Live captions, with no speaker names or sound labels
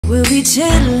We'll be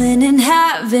chilling and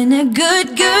having a good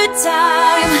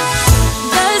time.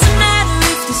 Doesn't matter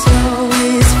if the snow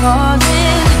is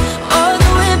falling or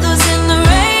the wind blows and the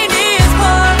rain is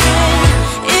pouring.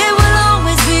 It will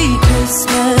always be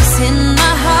Christmas in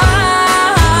my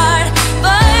heart.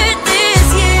 But this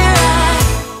year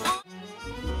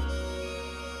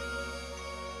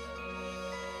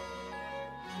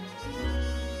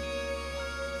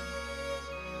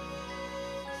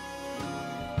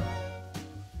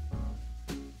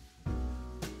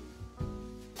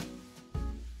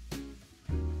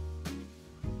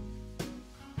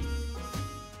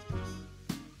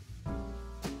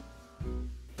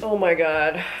Oh my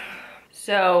god.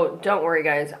 So don't worry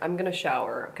guys, I'm gonna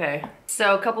shower, okay?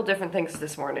 So a couple different things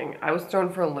this morning. I was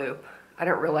thrown for a loop. I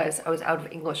didn't realize I was out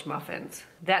of English muffins.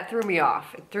 That threw me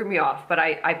off. It threw me off, but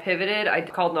I pivoted. I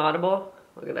called an audible.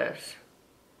 Look at this.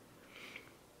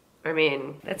 I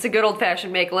mean, that's a good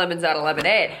old-fashioned make lemons out of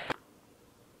lemonade.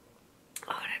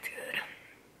 Oh, that's good.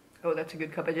 Oh, that's a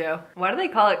good cup of joe. Why do they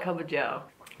call it cup of joe?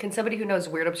 Can somebody who knows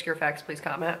weird obscure facts please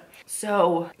comment?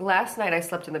 So last night I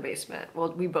slept in the basement.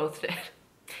 Well, we both did.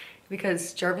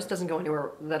 Because Jarvis doesn't go anywhere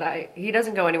he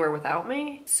doesn't go anywhere without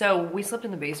me. So we slept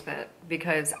in the basement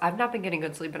because I've not been getting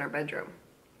good sleep in our bedroom.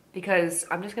 Because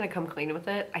I'm just gonna come clean with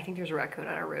it. I think there's a raccoon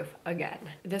on our roof again.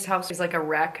 This house is like a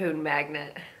raccoon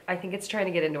magnet. I think it's trying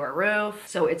to get into our roof.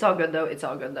 So it's all good though, it's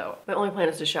all good though. My only plan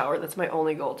is to shower. That's my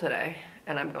only goal today.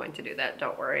 And I'm going to do that,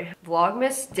 don't worry.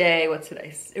 Vlogmas day, what's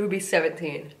today? It would be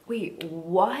 17. Wait,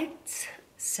 what?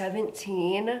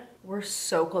 17? We're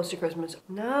so close to Christmas.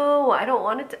 No, I don't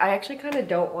want it to, I actually kind of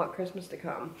don't want Christmas to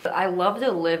come. But I love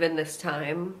to live in this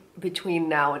time between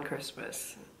now and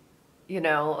Christmas. You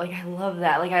know, like I love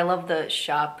that. Like I love the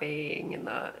shopping and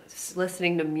the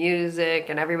listening to music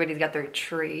and everybody's got their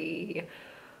tree.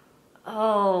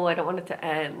 Oh, I don't want it to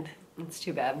end. It's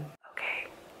too bad. Okay,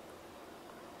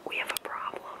 we have a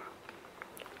problem.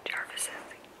 Jarvis's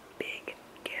big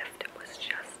gift was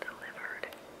just delivered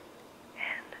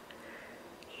and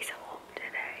he's home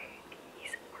today.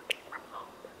 He's working from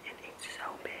home and it's so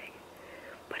big,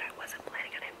 but I wasn't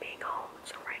planning on him being home.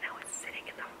 So right now it's sitting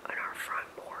in our front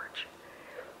porch.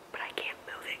 But I can't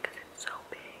move it because it's so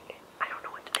big. I don't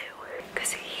know what to do.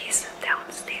 Because he's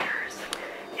downstairs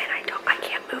and I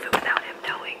can't move it without him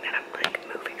knowing that I'm like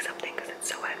moving something because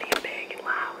it's so heavy and big and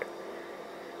loud.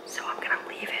 So I'm gonna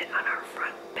leave it on our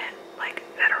front bed, like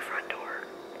at our front door.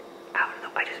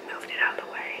 I just moved it out of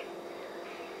the way.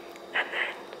 And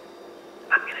then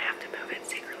I'm gonna have to move it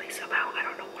secretly somehow. I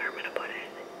don't know where I'm gonna put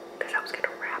it because I was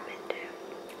gonna wrap it too.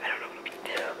 I don't know what I'm gonna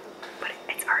do. But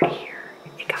it's already here.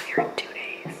 It got here in 2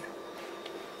 days.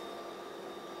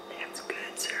 That's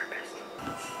good service.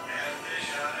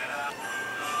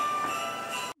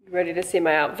 Ready to see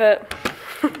my outfit?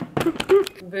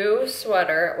 Boo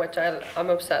sweater, which I'm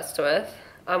obsessed with.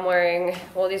 I'm wearing,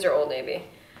 well these are Old Navy,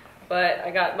 but I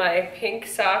got my pink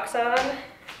socks on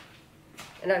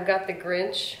and I've got the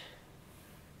Grinch,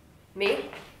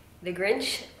 the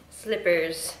Grinch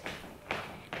slippers.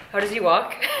 How does he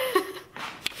walk?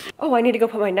 Oh, I need to go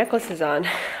put my necklaces on.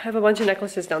 I have a bunch of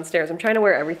necklaces downstairs. I'm trying to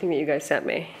wear everything that you guys sent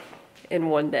me in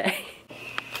one day.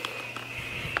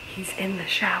 He's in the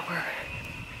shower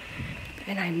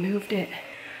and I moved it.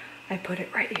 I put it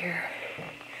right here.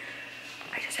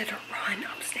 I just had to run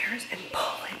upstairs and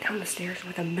pull it down the stairs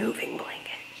with a moving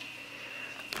blanket.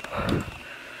 I'm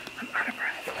out of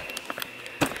breath.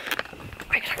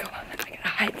 I gotta go. I gotta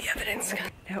hide the evidence.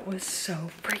 That was so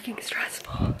freaking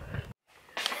stressful.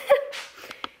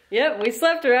 Yep, we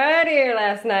slept right here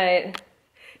last night.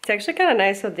 It's actually kind of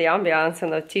nice with the ambiance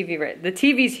and the TV. The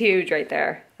TV's huge right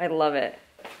there. I love it.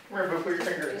 Where, put your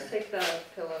finger in. Just take the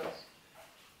pillows.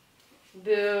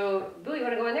 Boo. Boo, you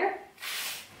want to go in there?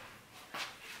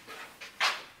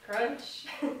 Crunch.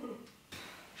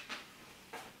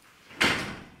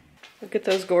 Look at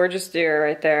those gorgeous deer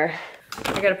right there.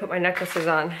 I gotta put my necklaces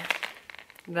on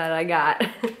that I got.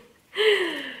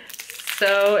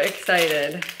 So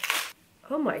excited.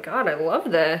 Oh my god, I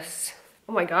love this.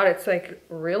 Oh my god, it's like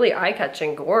really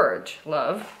eye-catching gorge,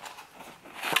 love.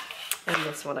 And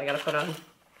this one I gotta put on.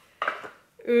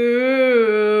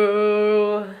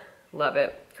 Ooh, love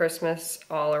it. Christmas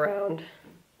all around.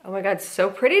 Oh my god, so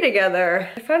pretty together.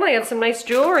 I finally have some nice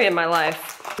jewelry in my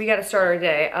life. We gotta start our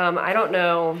day. I don't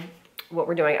know what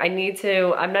we're doing. I'm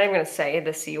not even gonna say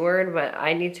the C word, but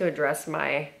I need to address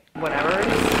my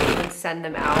whatevers and send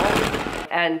them out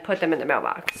and put them in the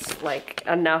mailbox. Like,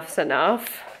 enough's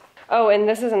enough. Oh, and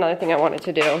this is another thing I wanted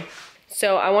to do.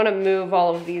 So I wanna move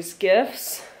all of these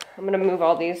gifts. I'm gonna move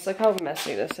all these, look how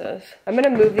messy this is. I'm gonna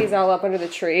move these all up under the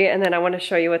tree and then I wanna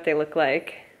show you what they look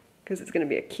like because it's gonna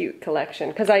be a cute collection.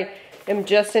 Because I am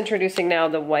just introducing now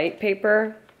the white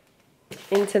paper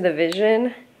into the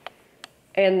vision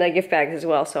and the gift bags as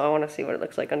well, so I want to see what it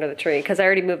looks like under the tree because I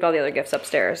already moved all the other gifts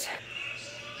upstairs.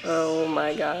 Oh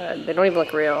my god, they don't even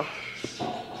look real.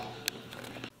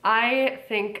 I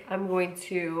think I'm going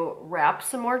to wrap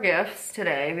some more gifts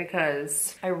today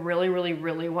because I really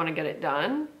want to get it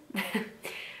done.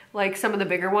 Like some of the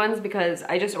bigger ones, because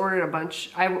I just ordered a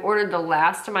bunch. I ordered the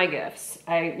last of my gifts.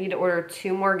 I need to order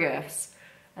 2 more gifts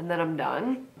and then I'm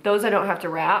done. Those I don't have to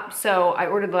wrap. So I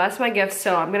ordered the last of my gifts.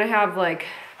 So I'm gonna have like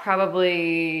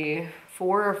probably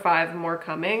 4 or 5 more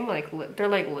coming. Like they're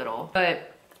like little,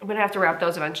 but I'm gonna have to wrap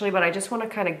those eventually. But I just wanna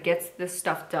kind of get this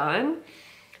stuff done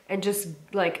and just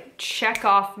like check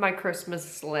off my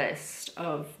Christmas list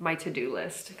of my to-do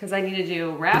list. Because I need to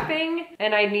do wrapping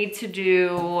and I need to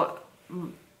do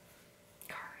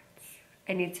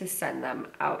I need to send them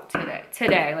out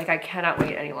today. Like I cannot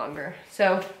wait any longer.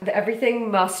 So the everything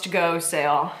must go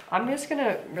sale. I'm just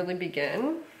gonna really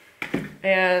begin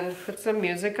and put some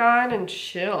music on and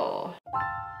chill.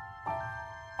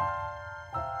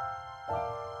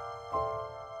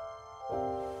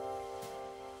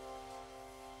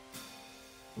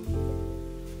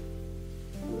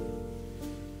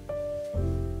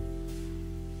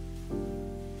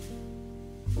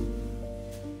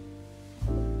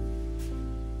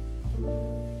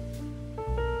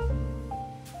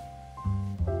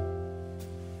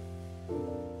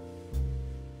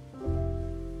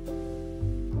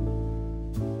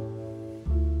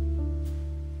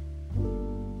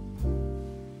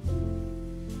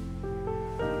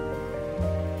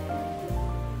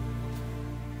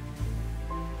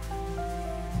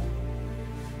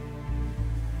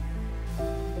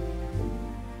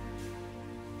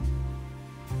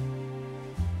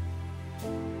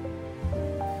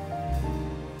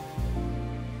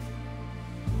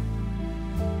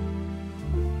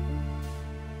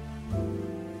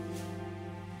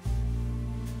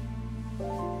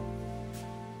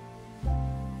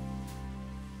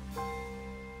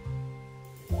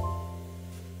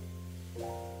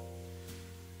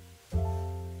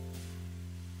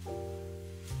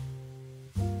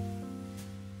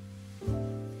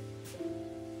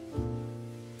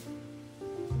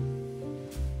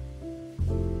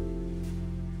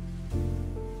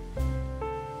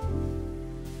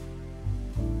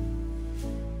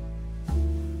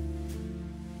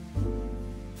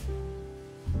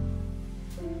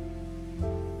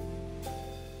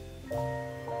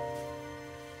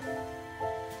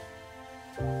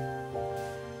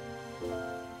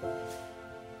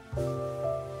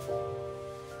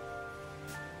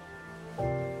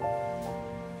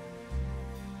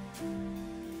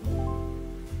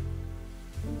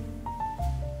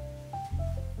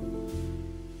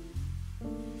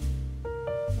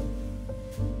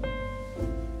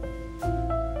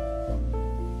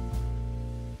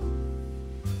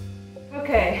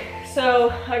 Okay, so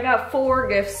I got 4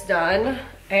 gifts done,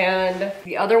 and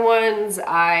the other ones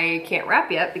I can't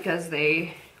wrap yet because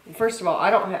they, first of all, I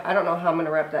don't know how I'm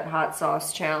gonna wrap that hot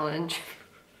sauce challenge.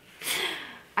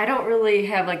 I don't really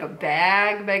have like a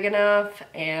bag big enough,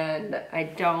 and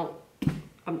I'm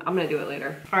gonna do it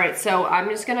later. All right, so I'm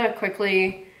just gonna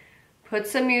quickly put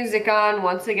some music on.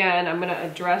 Once again, I'm gonna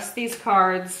address these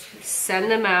cards, send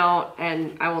them out,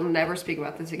 and I will never speak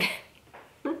about this again.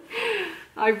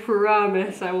 I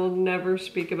promise I will never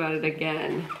speak about it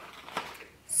again.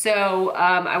 So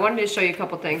I wanted to show you a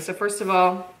couple things. So first of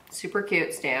all, super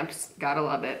cute stamps, gotta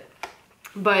love it.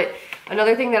 But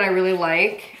another thing that I really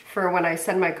like for when I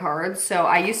send my cards, so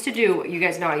I used to do, you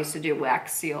guys know I used to do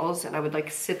wax seals, and I would like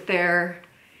sit there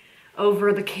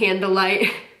over the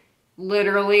candlelight,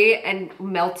 literally, and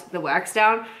melt the wax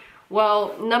down.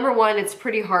 Well, number one, it's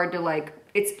pretty hard to like,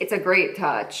 it's a great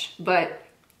touch, but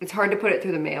it's hard to put it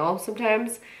through the mail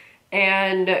sometimes,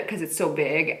 and because it's so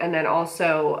big, and then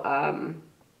also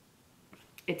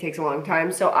it takes a long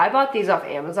time. So I bought these off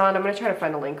Amazon. I'm gonna try to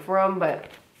find a link for them, but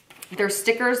they're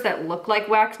stickers that look like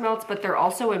wax melts, but they're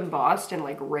also embossed and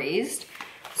like raised.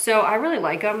 So I really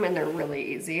like them, and they're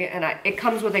really easy, and it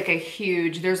comes with like a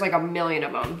huge, there's like a million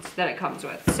of them that it comes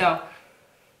with. So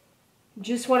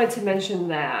just wanted to mention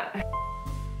that.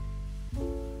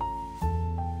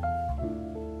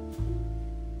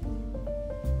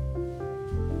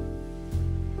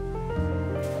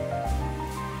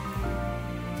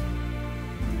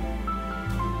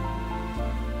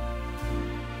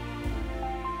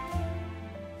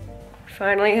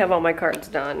 Finally have all my cards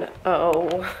done.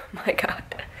 Oh my god,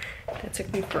 that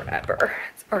took me forever.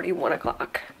 It's already 1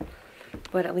 o'clock,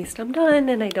 but at least I'm done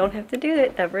and I don't have to do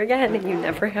it ever again, and you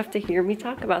never have to hear me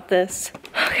talk about this.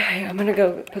 Okay, Okay, I'm gonna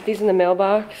go put these in the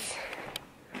mailbox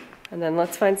and then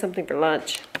let's find something for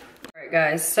lunch. All right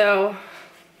guys, so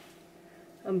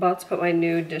I'm about to put my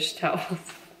new dish towels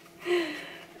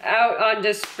out on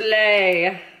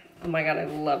display. Oh my God, I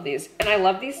love these. And I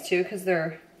love these too because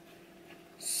they're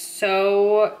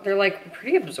like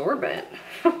pretty absorbent.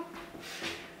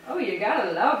 Oh, you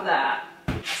gotta love that.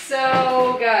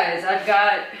 So guys,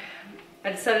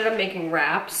 I decided I'm making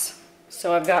wraps.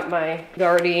 So I've got my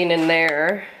Gardein in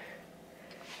there.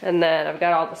 And then I've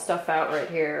got all the stuff out right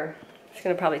here. It's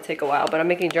gonna probably take a while, but I'm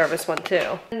making Jarvis one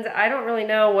too. And I don't really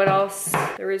know what else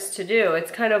there is to do. It's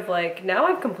kind of like, now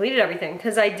I've completed everything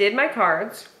because I did my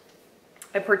cards.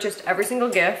 I purchased every single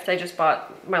gift. I just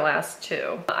bought my last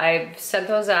 2. I've sent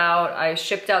those out. I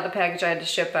shipped out the package I had to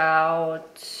ship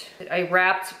out. I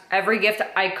wrapped every gift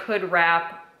I could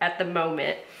wrap at the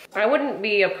moment. I wouldn't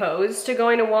be opposed to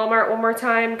going to Walmart one more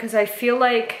time because I feel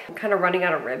like I'm kind of running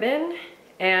out of ribbon.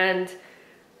 And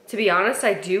to be honest,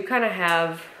 I do kind of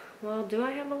have, well, do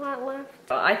I have a lot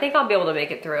left? I think I'll be able to make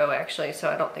it through actually, so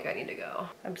I don't think I need to go.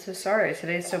 I'm so sorry,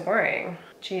 today's so boring.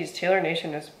 Jeez, Taylor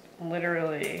Nation is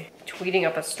literally tweeting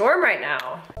up a storm right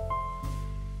now.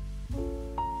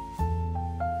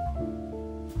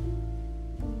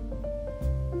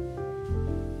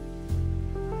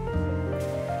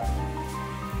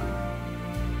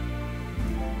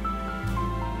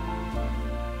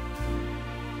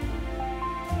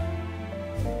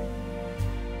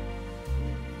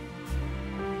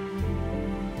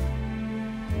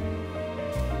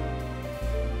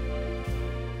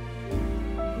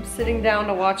 Sitting down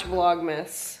to watch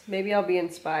Vlogmas. Maybe I'll be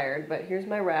inspired, but here's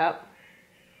my wrap.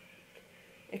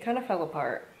 It kind of fell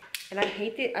apart. And I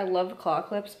hate I love claw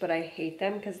clips, but I hate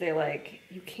them because they like,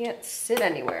 you can't sit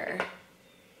anywhere.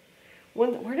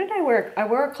 Where did I wear? I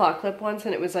wore a claw clip once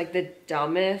and it was like the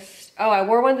dumbest. Oh, I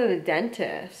wore one to the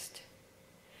dentist.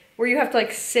 Where you have to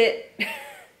like sit. It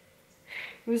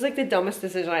was like the dumbest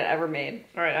decision I'd ever made.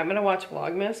 All right, I'm gonna watch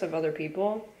Vlogmas of other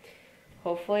people.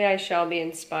 Hopefully I shall be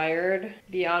inspired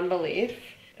beyond belief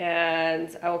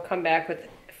and I will come back with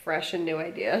fresh and new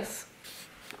ideas.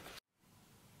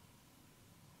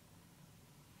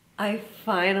 I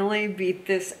finally beat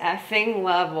this effing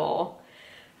level.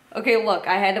 Okay, look,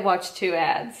 I had to watch 2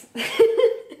 ads.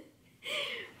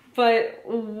 But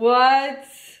what?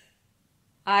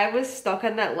 I was stuck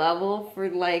on that level for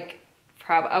like,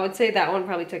 I would say that one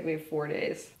probably took me 4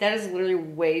 days. That is literally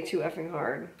way too effing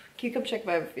hard. Can you come check if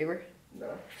I have a fever? No.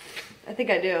 I think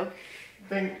I do. I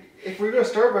think if we go to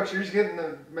Starbucks, you're just getting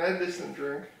a medicine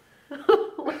drink.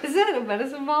 What is it? A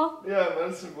medicine ball? Yeah, a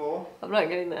medicine ball. I'm not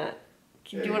getting that.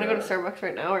 Do you want to go to Starbucks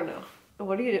right now or no?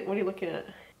 What are you looking at?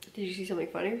 Did you see something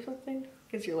funny or something?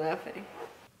 Because you're laughing.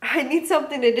 I need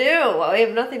something to do. I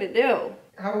have nothing to do.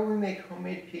 How will we make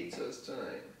homemade pizzas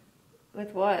tonight?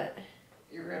 With what?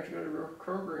 You're going to have to go to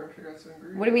Kroger and pick out some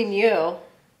ingredients. What do you mean you?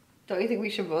 Don't you think we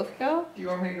should both go? Do you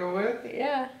want me to go with?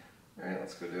 Yeah. Alright,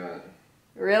 let's go do it.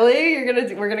 Really?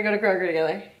 We're gonna go to Kroger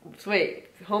together. Wait,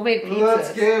 homemade pizzas.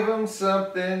 Let's give them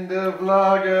something to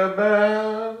vlog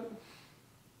about.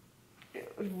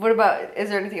 What about, is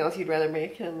there anything else you'd rather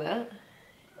make than that?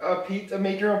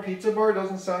 Make your own pizza bar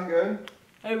doesn't sound good.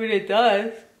 I mean, it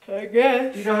does, I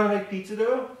guess. Do you know how to make pizza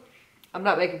dough? I'm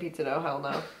not making pizza dough, hell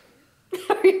no.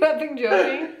 Are you effing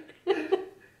joking?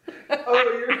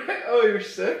 Oh, you're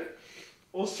sick?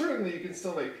 Well, certainly you can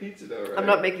still make pizza dough, right? I'm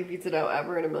not making pizza dough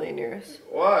ever in a million years.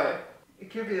 Why? It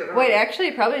can't be that hard. Wait, actually,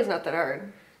 it probably is not that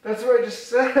hard. That's what I just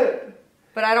said.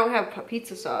 But I don't have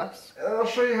pizza sauce. And I'll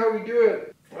show you how we do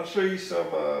it. I'll show you some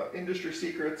industry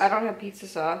secrets. I don't have pizza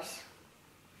sauce.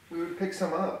 We would pick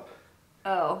some up.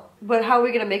 Oh, but how are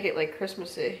we gonna make it like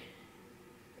Christmassy?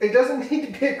 It doesn't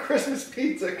need to be a Christmas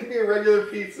pizza. It can be a regular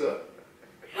pizza.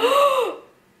 Oh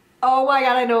my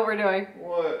God, I know what we're doing.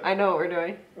 What? I know what we're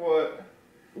doing. What?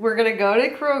 We're gonna go to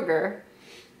Kroger,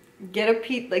 get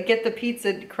the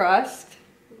pizza crust,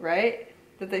 right?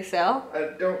 That they sell.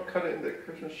 I don't cut it into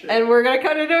Christmas shape. And we're gonna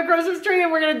cut it into a Christmas tree and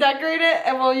we're gonna decorate it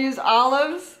and we'll use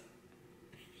olives.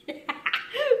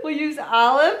 We'll use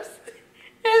olives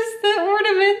as the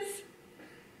ornaments.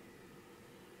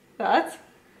 Thoughts?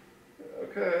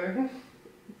 Okay.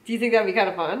 Do you think that'd be kind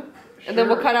of fun? Sure. And then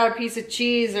we'll cut out a piece of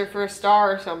cheese or for a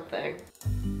star or something.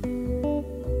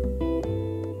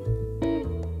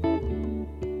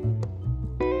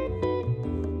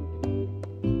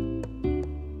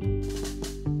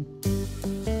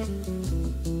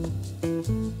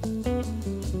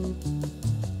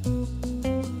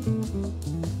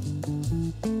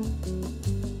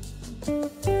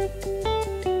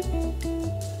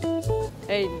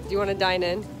 Hey, do you want to dine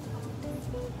in?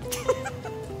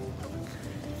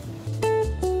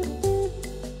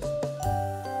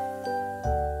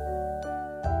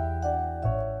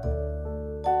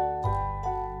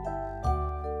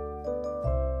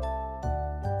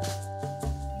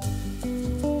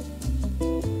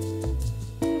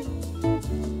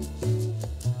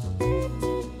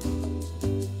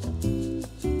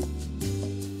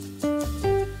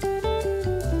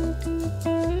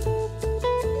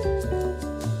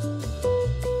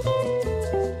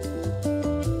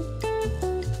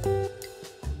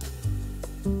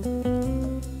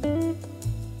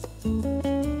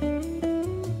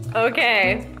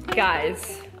 Okay,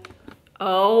 guys.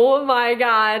 Oh my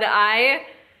God, I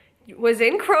was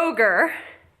in Kroger,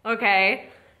 okay,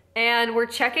 and we're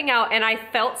checking out and I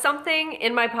felt something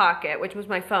in my pocket, which was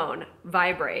my phone,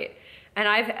 vibrate. And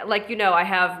I've, like, you know, I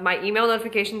have my email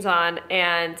notifications on,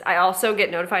 and I also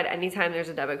get notified anytime there's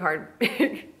a debit card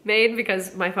made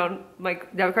because my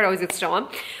debit card always gets stolen.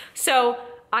 So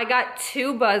I got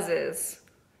 2 buzzes,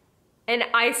 and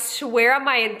I swear on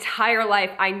my entire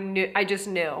life, I just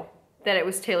knew that it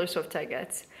was Taylor Swift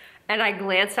tickets. And I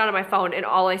glanced down at my phone, and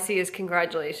all I see is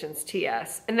congratulations,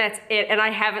 TS. And that's it, and I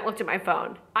haven't looked at my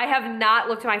phone. I have not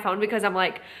looked at my phone because I'm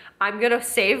like, I'm gonna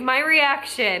save my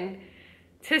reaction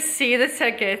to see the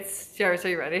tickets. Jarvis, are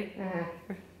you ready?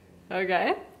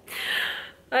 Okay.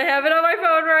 I have it on my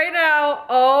phone right now.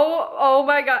 Oh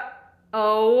my God.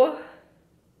 Oh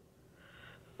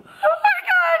my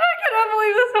God, I cannot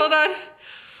believe this. Hold on.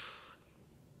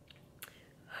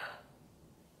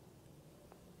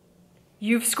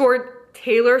 You've scored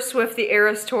Taylor Swift, the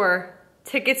ERAS Tour.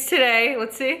 Tickets today.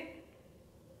 Let's see.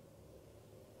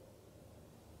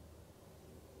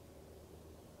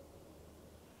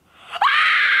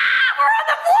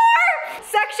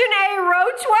 Section A, row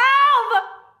 12!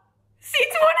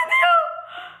 Seats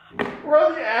 1 and 2! We're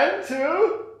on the end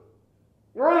too?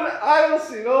 We're on an aisle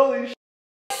seat, holy sh**.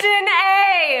 Section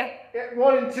A!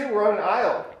 1 and 2, we're on an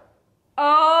aisle.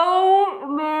 Oh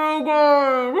my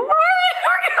God. Where are we going?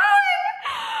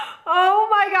 Oh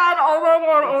my God, oh my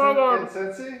God, oh my God. In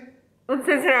Cincy? In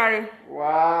Cincinnati.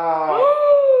 Wow.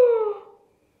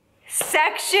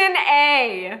 Section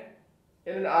A.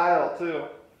 In an aisle too.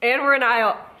 And we're in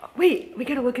aisle. Wait, we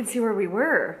gotta look and see where we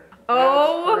were.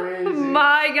 Oh crazy.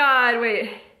 My God,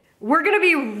 wait. We're gonna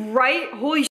be right,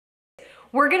 holy shit.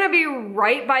 We're gonna be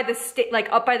right by the like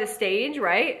up by the stage,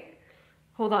 right?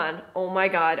 Hold on, oh my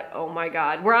God, oh my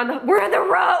God. We're in the floor.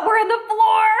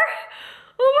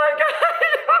 Oh my God,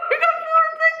 we got 4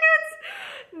 tickets.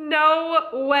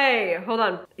 No way, hold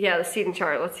on. Yeah, the seating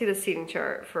chart, let's see the seating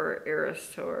chart for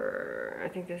ERAS Tour. I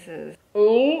think this is,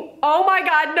 oh my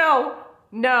God, no.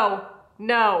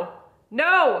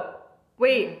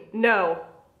 Wait, no.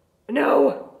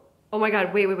 Oh my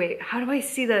God, wait. How do I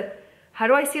see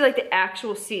like the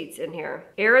actual seats in here?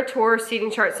 ERAS Tour seating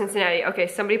chart Cincinnati. Okay,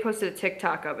 somebody posted a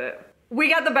TikTok of it. We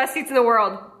got the best seats in the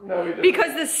world. No, we didn't.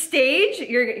 Because the stage,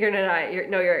 you're gonna die.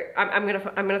 I'm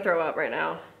gonna throw up right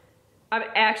now. I'm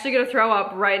actually gonna throw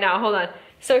up right now, hold on.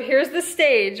 So here's the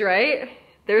stage, right?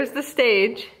 There's the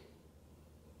stage.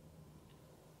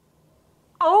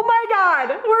 Oh my God,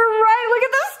 we're right, look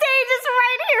at the stage, it's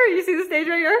right here. You see the stage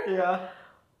right here? Yeah.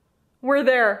 We're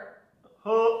there.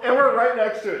 Oh, and we're right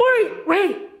next to it.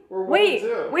 Wait,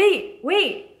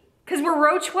 because we're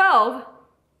row 12.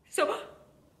 So,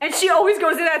 and she always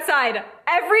goes to that side.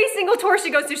 Every single tour she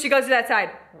goes to that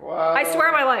side. Wow. I swear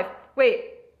on my life. Wait,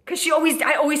 because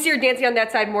I always see her dancing on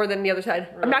that side more than the other side.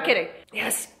 Really? I'm not kidding.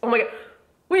 Yes, oh my God.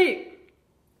 Wait.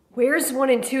 Where's 1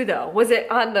 and 2 though? Was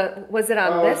it on this? It was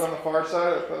on the far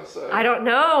side or the front side? I don't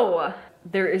know.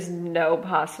 There is no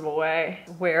possible way.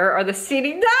 Where are the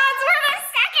seating dots? We're the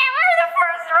second, we're the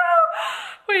first row.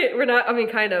 Wait, we're not, I mean,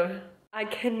 kind of. I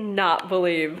cannot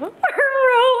believe we're in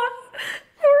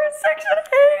section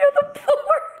A of the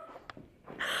floor.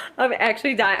 I'm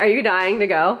actually dying. Are you dying to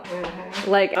go? Mm-hmm.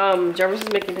 Like, Jarvis is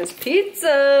making his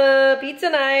pizza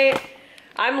night.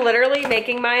 I'm literally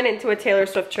making mine into a Taylor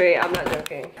Swift tree. I'm not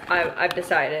joking. I've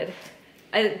decided.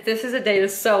 This is a day to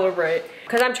celebrate.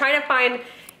 Because I'm trying to find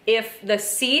if the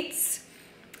seats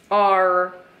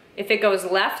are, if it goes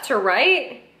left to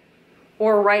right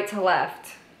or right to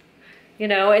left. You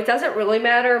know, it doesn't really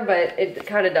matter, but it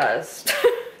kind of does.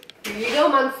 Here you go,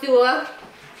 Mansua.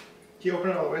 Can you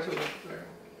open it all the way so it's there?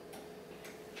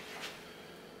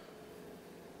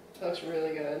 That's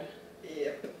really good.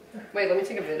 Yep. Wait, let me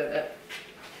take a vid of it.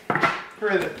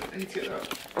 Hurry, I need to get out.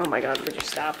 Oh my God, would you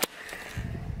stop?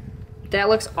 That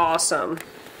looks awesome.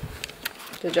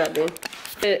 Good job, Dean.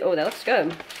 Oh, that looks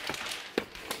good.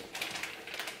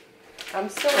 I'm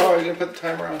still... Oh, you didn't put the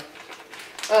timer on.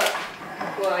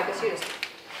 Well, I guess you just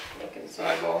look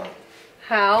inside. Eyeballing.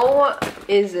 How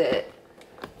is it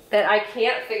that I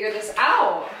can't figure this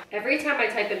out? Every time I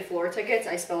type in floor tickets,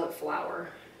 I spell it flower.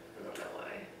 I don't know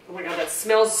why. Oh my God, that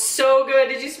smells so good.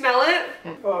 Did you smell it?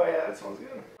 Oh yeah, that smells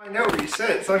good. I know what you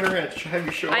said. It's like we're gonna have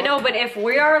you show up. I know, but if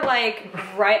we are like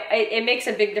right, it makes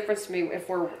a big difference to me if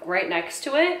we're right next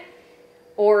to it,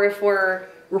 or if we're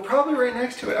probably right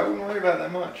next to it. I wouldn't worry about it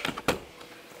that much.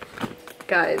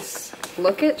 Guys,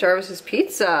 look at Jarvis's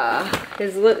pizza.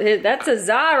 That's a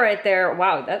za right there.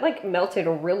 Wow, that like melted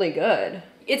really good.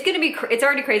 It's gonna be. It's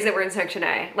already crazy that we're in section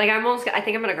A. Like I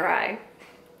think I'm gonna cry.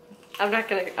 I'm not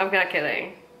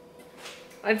kidding.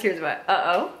 I'm tears wet.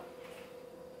 Uh-oh.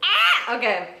 Ah!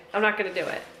 Okay, I'm not gonna do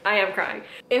it. I am crying.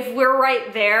 If we're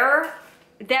right there,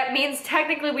 that means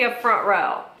technically we have front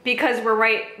row because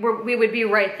we would be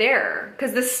right there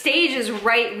because the stage is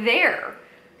right there.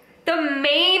 The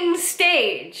main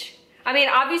stage. I mean,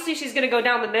 obviously she's gonna go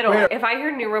down the middle. Wait. If I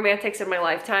hear New Romantics in my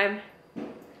lifetime,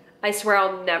 I swear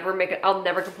I'll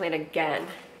never complain again.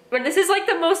 But this is like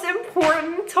the most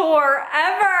important tour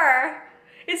ever.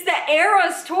 It's the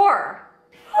ERAS tour.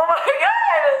 Oh my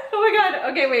god! Oh my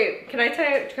god! Okay, wait. Can I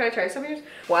try some of yours?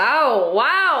 Wow!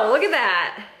 Wow! Look at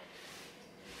that.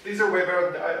 These are way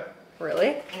better than Diet.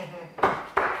 Really?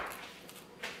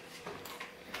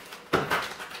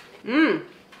 Mmm.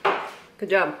 Good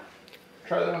job.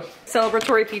 Try those.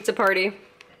 Celebratory pizza party.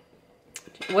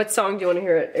 What song do you want to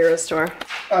hear at ERAS tour?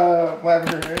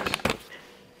 Lavender Haze.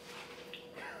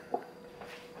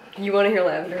 You want to hear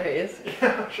Lavender Haze?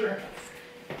 Yeah, sure.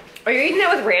 Are you eating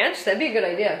that with ranch? That'd be a good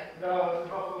idea. No, there's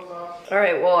buffalo sauce.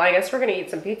 Alright, well, I guess we're gonna eat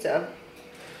some pizza.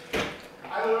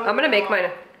 I'm gonna make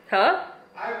mine. Huh?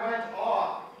 I went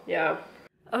off. Yeah.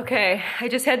 Okay, I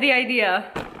just had the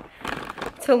idea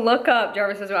to look up,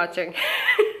 Jarvis is watching.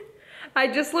 I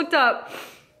just looked up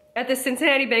at the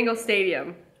Cincinnati Bengals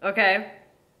Stadium, okay?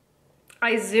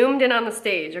 I zoomed in on the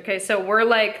stage, okay? So we're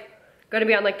like gonna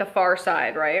be on like the far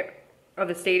side, right? Of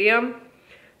the stadium.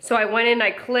 So I went in, I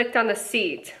clicked on the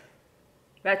seat.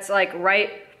 That's like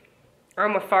right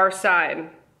on the far side.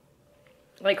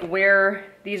 Like where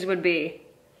these would be.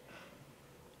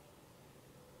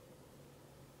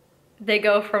 They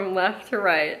go from left to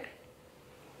right.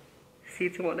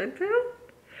 Seats 1 and 2.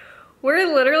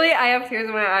 We're literally, I have tears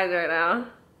in my eyes right now.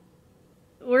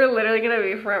 We're literally gonna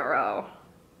be front row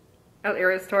at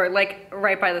ERAS tour, like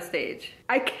right by the stage.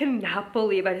 I cannot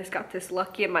believe I just got this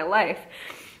lucky in my life.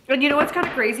 And you know what's kind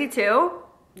of crazy too?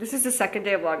 This is the second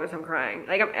day of vlogmas, I'm crying.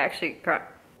 Like I'm actually crying.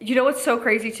 You know what's so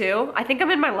crazy too? I think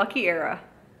I'm in my lucky era.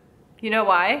 You know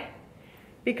why?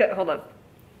 Because, hold on.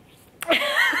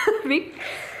 Me?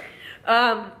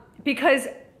 Because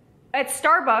at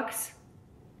Starbucks,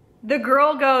 the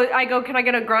girl goes, I go, can I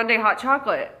get a grande hot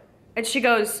chocolate? And she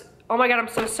goes, oh my God, I'm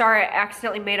so sorry, I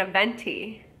accidentally made a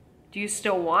venti. Do you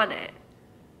still want it?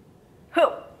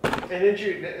 Who? And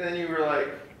then you were like,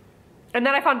 And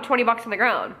then I found 20 bucks on the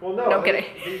ground. well, no. I'm kidding.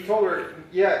 You told her,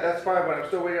 yeah, that's fine, but I'm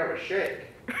still waiting on a shake.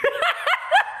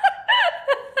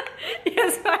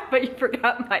 Yes, but you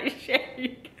forgot my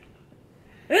shake.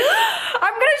 I'm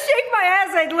gonna shake my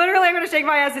ass. I'm gonna shake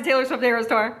my ass at Taylor Swift ERAS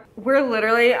tour. We're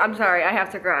literally, I'm sorry, I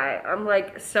have to cry. I'm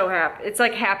like so happy. It's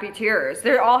like happy tears.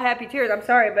 They're all happy tears. I'm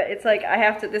sorry, but it's like I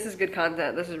have to, this is good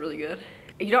content. This is really good.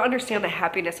 You don't understand the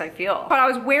happiness I feel. But I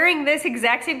was wearing this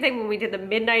exact same thing when we did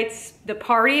the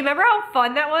party. Remember how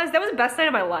fun that was? That was the best night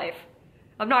of my life.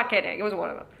 I'm not kidding, it was one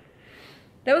of them.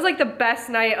 That was like the best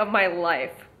night of my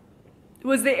life. It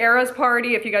was the ERAS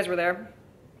party, if you guys were there.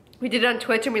 We did it on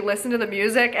Twitch and we listened to the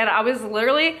music and I was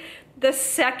literally, the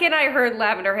second I heard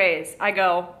Lavender Haze, I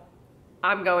go,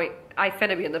 I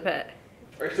finna be in the pit.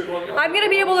 I'm gonna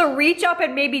be able to reach up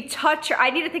and maybe touch her. I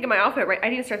need to think of my outfit, right? I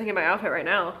need to start thinking of my outfit right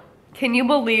now. Can you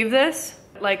believe this?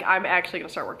 Like, I'm actually gonna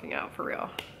start working out, for real.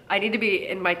 I need to be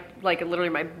in my, like, literally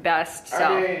my best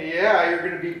self. I mean, yeah, you're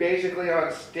gonna be basically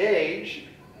on stage.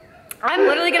 I'm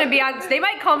literally gonna be on, they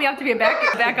might call me up to be a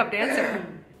backup dancer.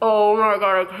 Oh my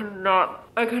God,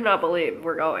 I cannot believe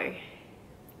we're going.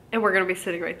 And we're gonna be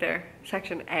sitting right there,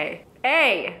 section A.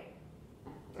 A!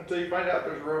 Until you find out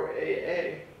there's row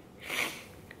AA.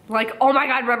 Like, oh my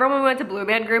God, remember when we went to Blue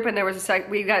Band Group and there was a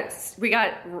we got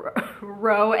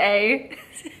row A.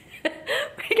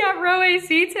 We got row A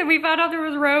seats and we found out there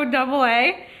was row double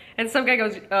A. And some guy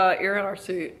goes, you're in our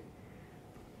seat.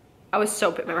 I was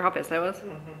so pissed. Remember how pissed I was?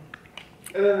 Mm-hmm.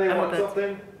 And then they won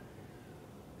something?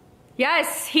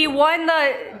 Yes, he won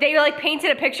they like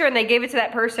painted a picture and they gave it to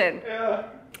that person. Yeah.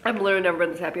 I've literally never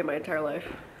been this happy in my entire life.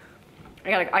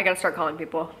 I gotta start calling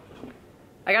people.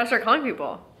 I gotta start calling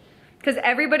people. Because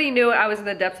everybody knew I was in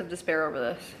the depths of despair over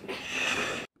this.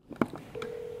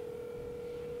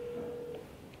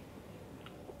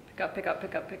 Pick up.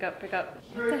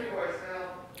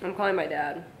 I'm calling my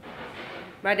dad.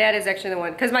 My dad is actually the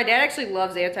one, because my dad actually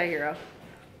loves Anti-Hero.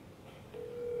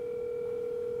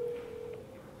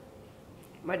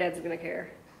 My dad's gonna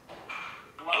care.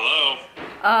 Hello?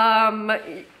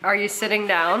 Are you sitting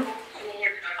down?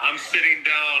 I'm sitting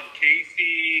down.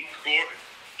 Casey's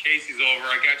over.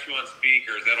 I got you on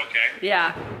speaker. Is that okay?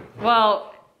 Yeah.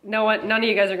 Well, none of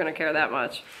you guys are gonna care that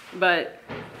much. But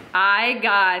I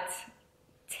got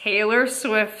Taylor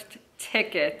Swift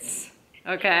tickets,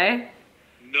 okay?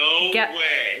 No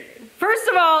way. First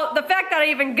of all, the fact that I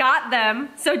even got them.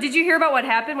 So did you hear about what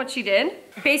happened, what she did?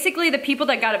 Basically, the people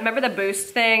that got it, remember the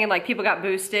boost thing? And like people got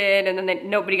boosted and then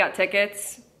nobody got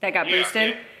tickets that got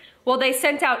boosted? Yeah. Well, they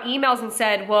sent out emails and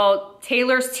said, well,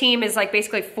 Taylor's team is like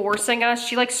basically forcing us.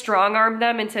 She like strong-armed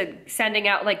them into sending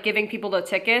out, like giving people the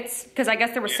tickets. Because I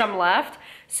guess there was some left.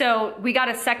 So we got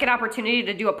a second opportunity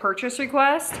to do a purchase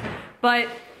request.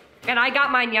 And I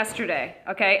got mine yesterday,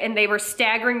 okay? And they were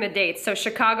staggering the dates. So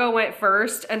Chicago went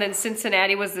first, and then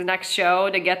Cincinnati was the next show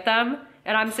to get them.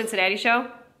 And I'm Cincinnati show.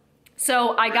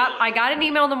 So I got an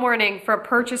email in the morning for a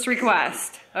purchase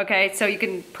request, okay? So you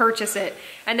can purchase it.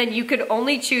 And then you could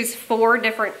only choose 4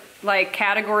 different like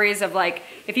categories of like,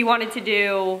 if you wanted to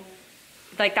do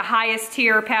like the highest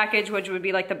tier package, which would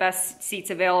be like the best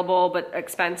seats available but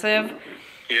expensive,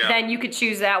 then you could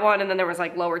choose that one. And then there was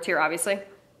like lower tier, obviously.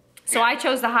 So I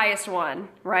chose the highest one,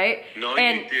 right? No, you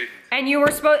didn't. And you were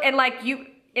supposed, and like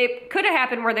it could have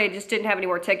happened where they just didn't have any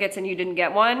more tickets and you didn't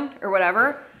get one or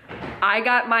whatever. I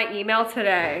got my email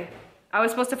today. I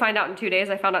was supposed to find out in 2 days.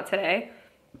 I found out today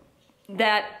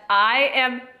that I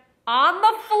am on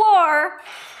the floor,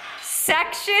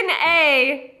 section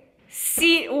A,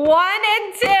 seat 1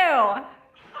 and 2.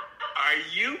 Are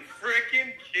you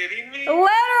freaking kidding me?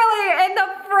 Literally in the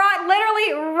front,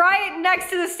 literally right next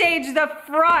to the stage, the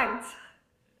front.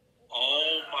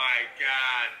 Oh my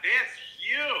God, that's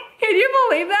huge. Can you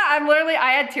believe that?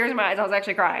 I had tears in my eyes. I was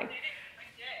actually crying.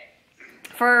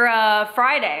 For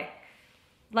Friday,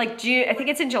 like June, I think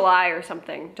it's in July or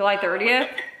something, July 30th.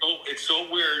 It's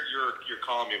so weird you're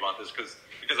calling me about this because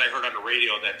I heard on the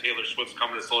radio that Taylor Swift's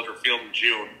coming to Soldier Field in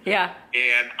June. Yeah.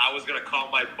 And I was gonna call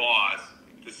my boss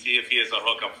to see if he has a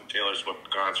hookup for Taylor Swift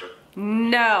concert.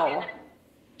 No.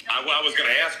 I was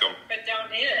gonna ask him. But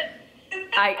don't need it.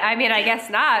 I mean, I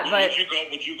guess not, but...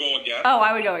 Would you go again? Oh,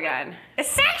 I would go again.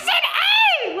 Section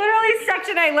A! Literally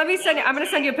Section A. Let me send you... I'm gonna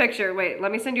send you a picture. Wait,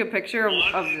 let me send you a picture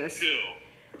of this.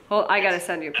 Well, I gotta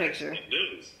send you a picture.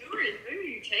 Who are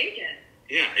you taking?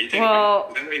 Yeah, are you taking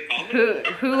well, me?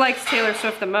 who likes Taylor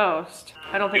Swift the most?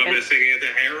 I don't think... You want me to sing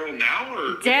Anthony Harrow now,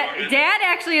 or... Dad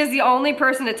actually is the only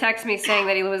person to text me saying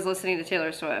that he was listening to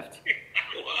Taylor Swift. I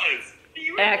was.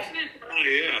 You were listening? Oh,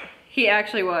 yeah. He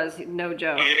actually was, no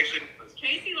joke.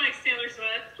 Casey likes Taylor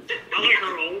Swift. I like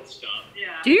her old stuff.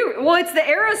 Yeah. Do you? Well, it's the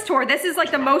ERAS tour. This is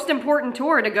like the most important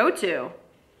tour to go to.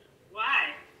 Why?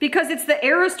 Because it's the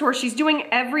ERAS tour. She's doing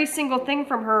every single thing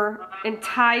from her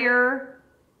entire...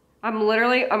 I'm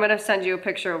gonna send you a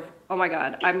picture of... Oh my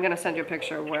God, I'm gonna send you a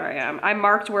picture of where I am. I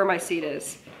marked where my seat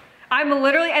is. I'm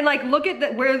literally... And like, look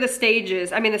at where the stage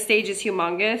is. I mean, the stage is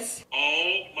humongous.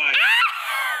 Oh my...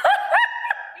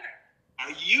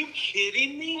 Are you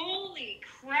kidding me? Holy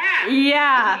crap.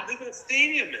 Yeah. Look at the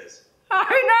stadium is.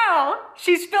 I know.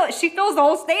 She fills the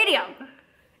whole stadium.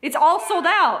 It's all sold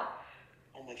out.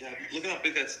 Oh my God, look at how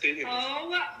big that stadium is. Oh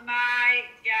my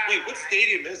God. Wait, what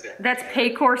stadium is that? That's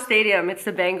Paycor Stadium. It's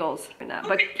the Bengals. But,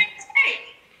 Who did you take?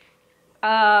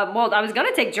 well, I was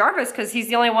gonna take Jarvis because he's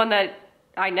the only one that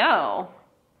I know.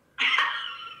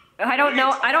 I don't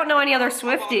know any other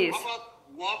Swifties. How about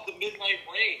Love the Midnight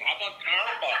Rain? How about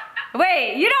Karma?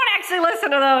 Wait, you don't actually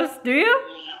listen to those, do you?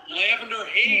 Lavender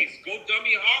Haze, Go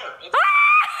Dummy Heart.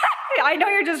 I know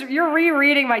you're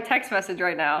rereading my text message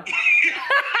right now.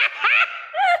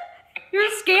 You're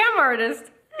a scam artist.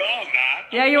 No, I'm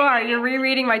not. Yeah, you are. You're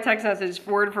rereading my text message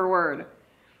word for word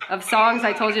of songs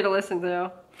I told you to listen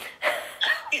to.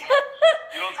 You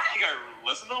don't think I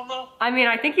listen to them though? I mean,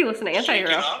 I think you listen to Anti-Hero.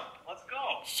 Shake it up. Let's go.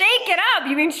 Shake it up?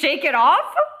 You mean shake it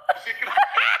off? Shake it up.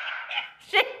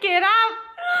 Shake it up.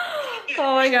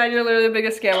 Oh my God, you're literally the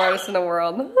biggest scam artist in the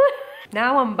world.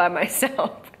 Now I'm by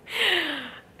myself.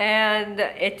 And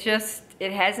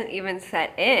it hasn't even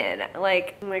set in.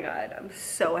 Like, oh my God, I'm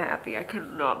so happy. I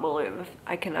cannot believe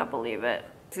it.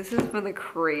 This has been the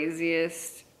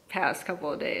craziest past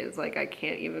couple of days. Like, I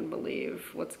can't even believe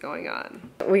what's going on.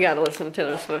 We gotta listen to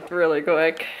Taylor Swift really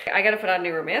quick. I gotta put on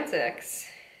New Romantics.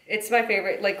 It's my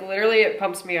favorite. Like, literally, it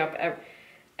pumps me up.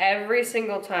 Every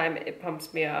single time it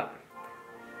pumps me up.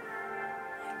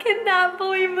 I cannot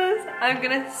believe this. I'm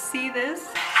gonna see this.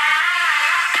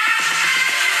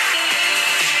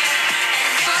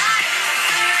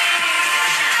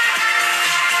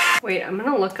 Wait, I'm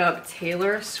gonna look up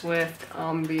Taylor Swift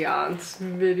ambiance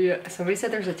video. Somebody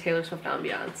said there's a Taylor Swift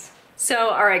ambiance. So,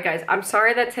 all right guys, I'm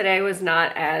sorry that today was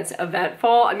not as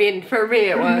eventful. I mean, for me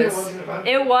it was.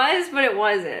 It was, but it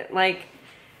wasn't. Like,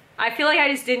 I feel like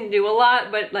I just didn't do a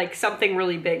lot, but like something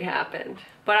really big happened.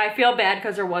 But I feel bad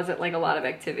because there wasn't like a lot of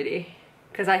activity.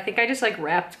 Because I think I just like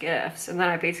wrapped gifts and then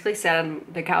I basically sat on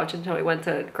the couch until we went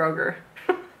to Kroger.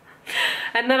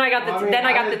 And then I got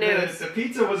the news. The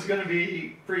pizza was gonna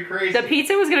be pretty crazy. The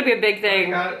pizza was gonna be a big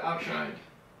thing. I got outshined.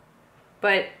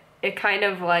 But it kind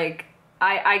of like,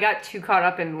 I got too caught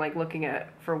up in like looking at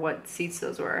for what seats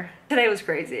those were. Today was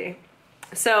crazy.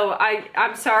 So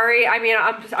I'm sorry. I mean,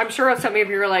 I'm sure some of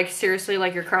you are like, seriously,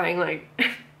 like you're crying, like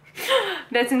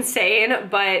that's insane.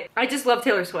 But I just love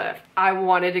Taylor Swift. I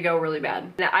wanted to go really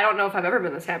bad. And I don't know if I've ever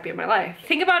been this happy in my life.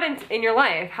 Think about it in your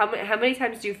life. How many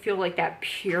times do you feel like that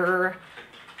pure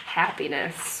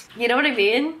happiness? You know what I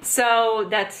mean? So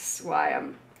that's why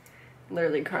I'm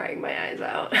literally crying my eyes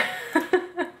out.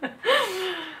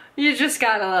 You just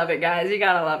gotta love it, guys. You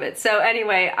gotta love it. So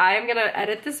anyway, I'm gonna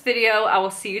edit this video. I will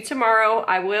see you tomorrow.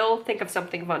 I will think of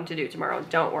something fun to do tomorrow.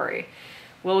 Don't worry.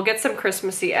 We'll get some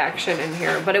Christmassy action in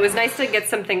here. But it was nice to get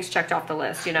some things checked off the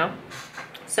list, you know?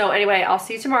 So anyway, I'll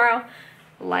see you tomorrow.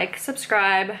 Like,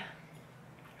 subscribe.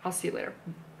 I'll see you later.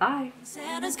 Bye.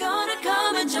 Santa's gonna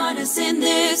come and join us in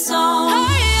this song.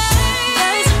 Hey,